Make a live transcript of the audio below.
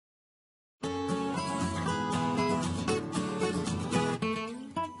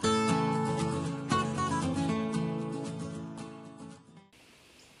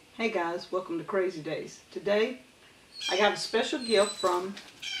Hey guys, welcome to Crazy Days. Today I got a special gift from,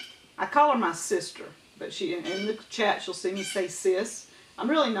 I call her my sister, but she in the chat she'll see me say sis. I'm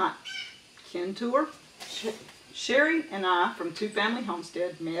really not kin to her. Sherry and I from Family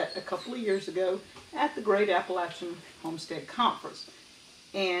Homestead met a couple of years ago at the Great Appalachian Homestead Conference.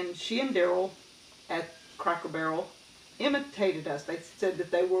 And she and Daryl at Cracker Barrel imitated us. They said that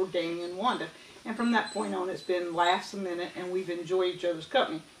they were Danny and Wanda. And from that point on, it's been laughs a minute, and we've enjoyed each other's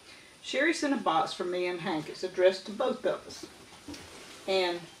company. Sherry sent a box for me and Hank. It's addressed to both of us.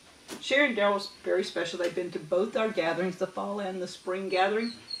 And Sherry and Daryl's very special. They've been to both our gatherings, the fall and the spring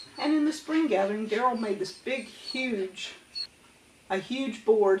gathering. And in the spring gathering, Daryl made this big, huge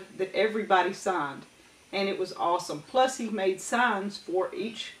board that everybody signed. And it was awesome. Plus, he made signs for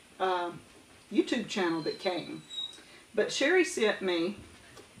each YouTube channel that came. But Sherry sent me,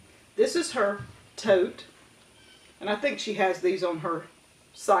 this is her tote. And I think she has these on her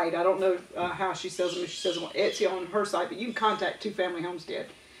site. I don't know how she sells them. If she sells them on Etsy on her site, but you can contact Family Homestead.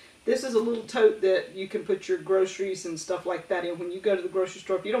 This is a little tote that you can put your groceries and stuff like that in when you go to the grocery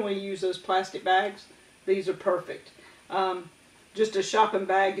store. If you don't want to use those plastic bags, these are perfect. Just a shopping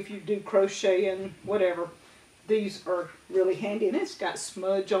bag if you do crocheting, whatever. These are really handy, and it's got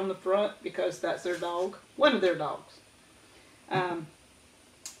Smudge on the front because that's their dog, one of their dogs.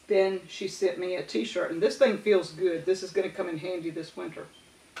 Then she sent me a t-shirt, and this thing feels good. This is going to come in handy this winter.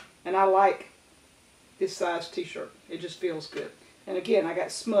 And I like this size t-shirt. It just feels good. And again, I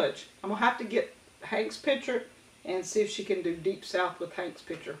got Smudge. I'm going to have to get Hank's picture and see if she can do Deep South with Hank's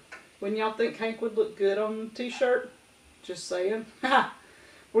picture. Wouldn't y'all think Hank would look good on the t-shirt? Just saying.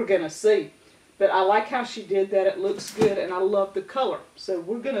 We're going to see. But I like how she did that. It looks good, and I love the color. So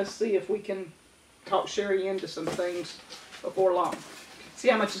we're going to see if we can talk Sherry into some things before long. See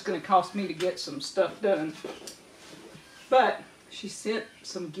how much it's going to cost me to get some stuff done. But she sent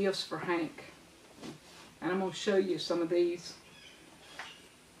some gifts for Hank. And I'm going to show you some of these.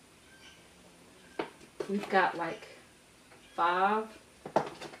 We've got like 5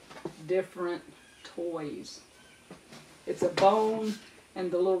 different toys. It's a bone and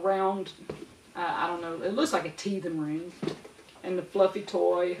the little round, I don't know, it looks like a teething ring. And the fluffy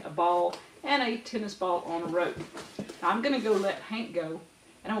toy, a ball, and a tennis ball on a rope. Now I'm going to go let Hank go,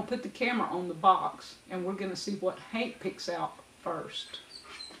 and I'm going to put the camera on the box, and we're going to see what Hank picks out first.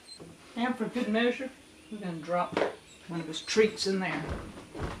 And for good measure, we're going to drop one of his treats in there.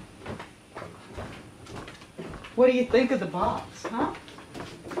 What do you think of the box, huh?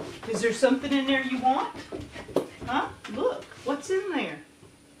 Is there something in there you want? Huh? Look, what's in there?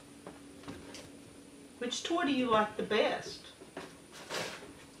 Which toy do you like the best?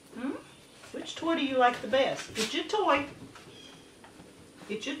 Which toy do you like the best? Get your toy.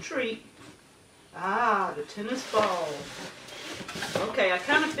 Get your treat. Ah, the tennis ball. Okay, I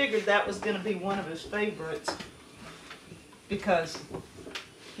kind of figured that was going to be one of his favorites because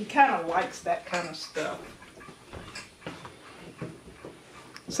he kind of likes that kind of stuff.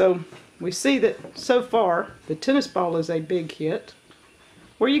 So we see that so far the tennis ball is a big hit.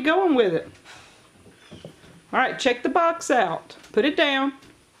 Where are you going with it? All right, check the box out. Put it down.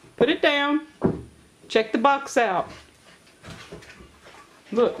 Put it down. Check the box out.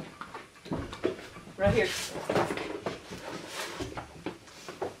 Look. Right here.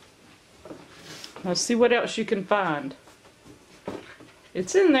 Let's see what else you can find.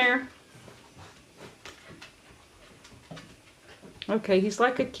 It's in there. Okay, he's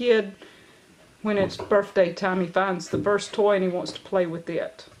like a kid when it's birthday time. He finds the first toy and he wants to play with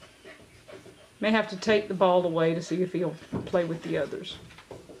it. May have to take the ball away to see if he'll play with the others.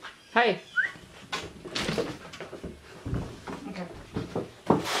 Hey. Okay.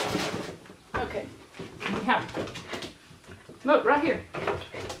 Okay. Yeah. Look, right here.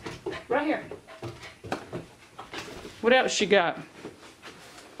 Right here. What else you got?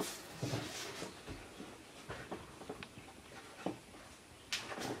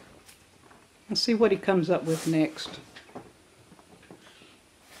 Let's see what he comes up with next.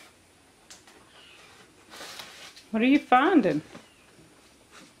 What are you finding?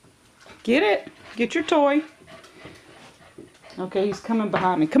 Get it. Get your toy. Okay, he's coming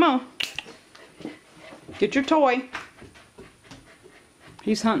behind me. Come on. Get your toy.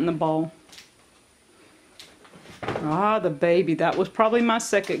 He's hunting the ball. Ah, the baby. That was probably my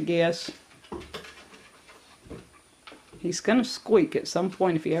second guess. He's going to squeak at some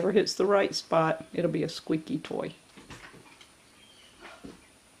point. If he ever hits the right spot, it'll be a squeaky toy.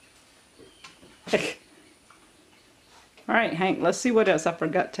 Alright, Hank, let's see what else. I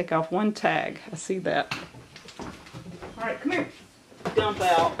forgot to take off one tag. I see that. Alright, come here. Dump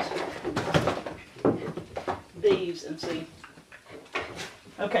out these and see.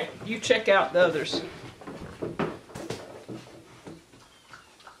 Okay, you check out the others.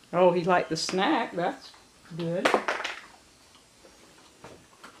 Oh, he liked the snack. That's good.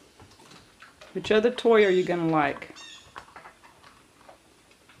 Which other toy are you going to like?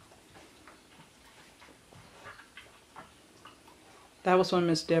 That was one of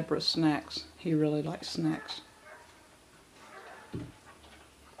Miss Deborah's snacks. He really likes snacks.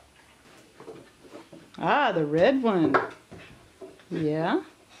 Ah, the red one. Yeah,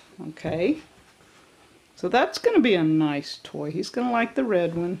 okay. So that's going to be a nice toy. He's going to like the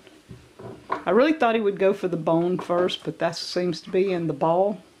red one. I really thought he would go for the bone first, but that seems to be in the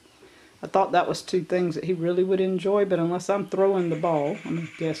ball. I thought that was two things that he really would enjoy, but unless I'm throwing the ball, I'm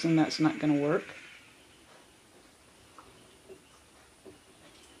guessing that's not going to work.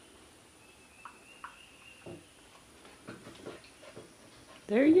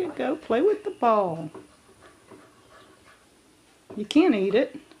 There you go. Play with the ball. You can't eat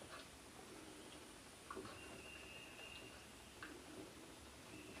it.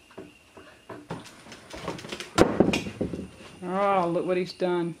 Oh, look what he's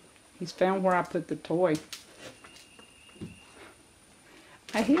done. He's found where I put the toy.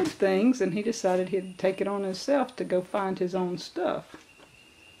 I hid things and he decided he'd take it on himself to go find his own stuff.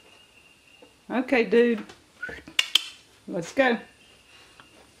 Okay, dude. Let's go.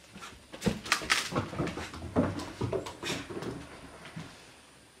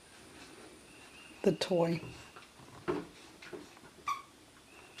 The toy.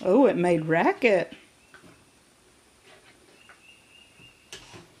 Oh, it made racket.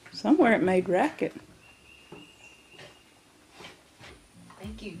 Somewhere it made racket.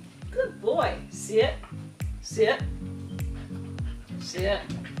 Thank you. Good boy. Sit. Sit. Sit.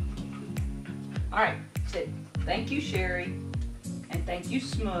 All right. Sit. Thank you, Sherry. And thank you,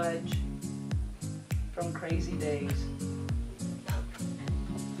 Smudge from Crazy Days.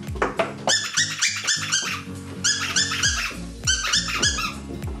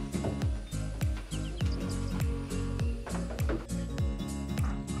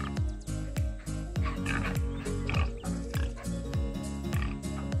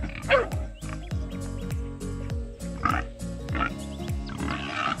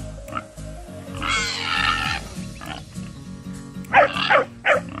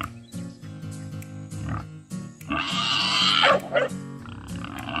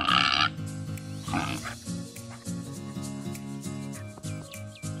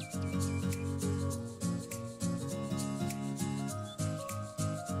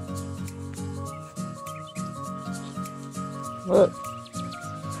 Look.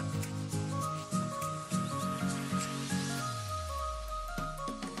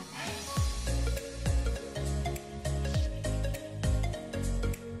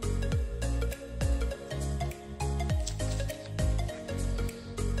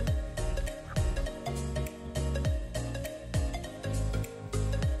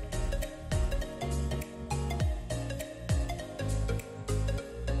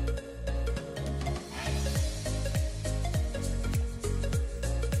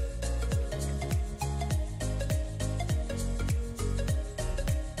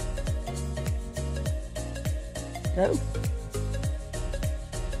 Go.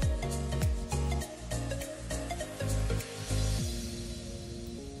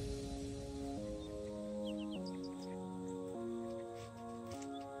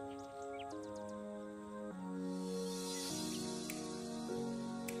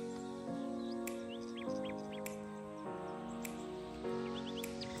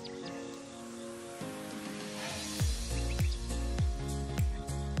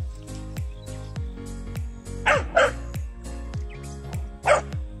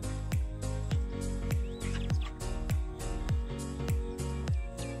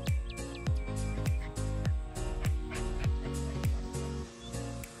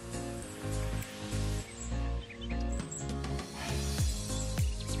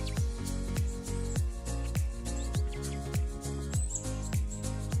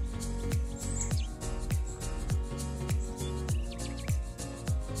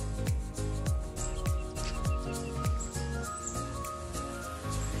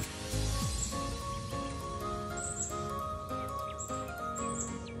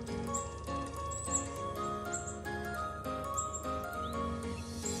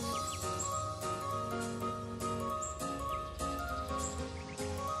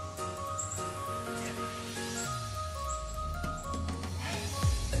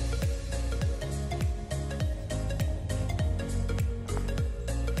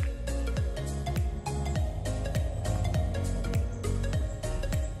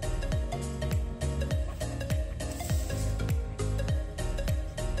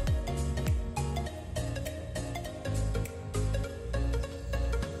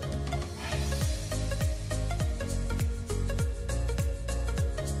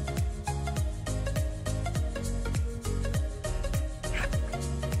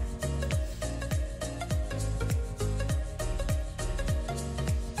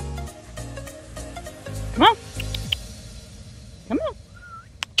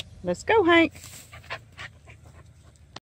 Let's go, Hank.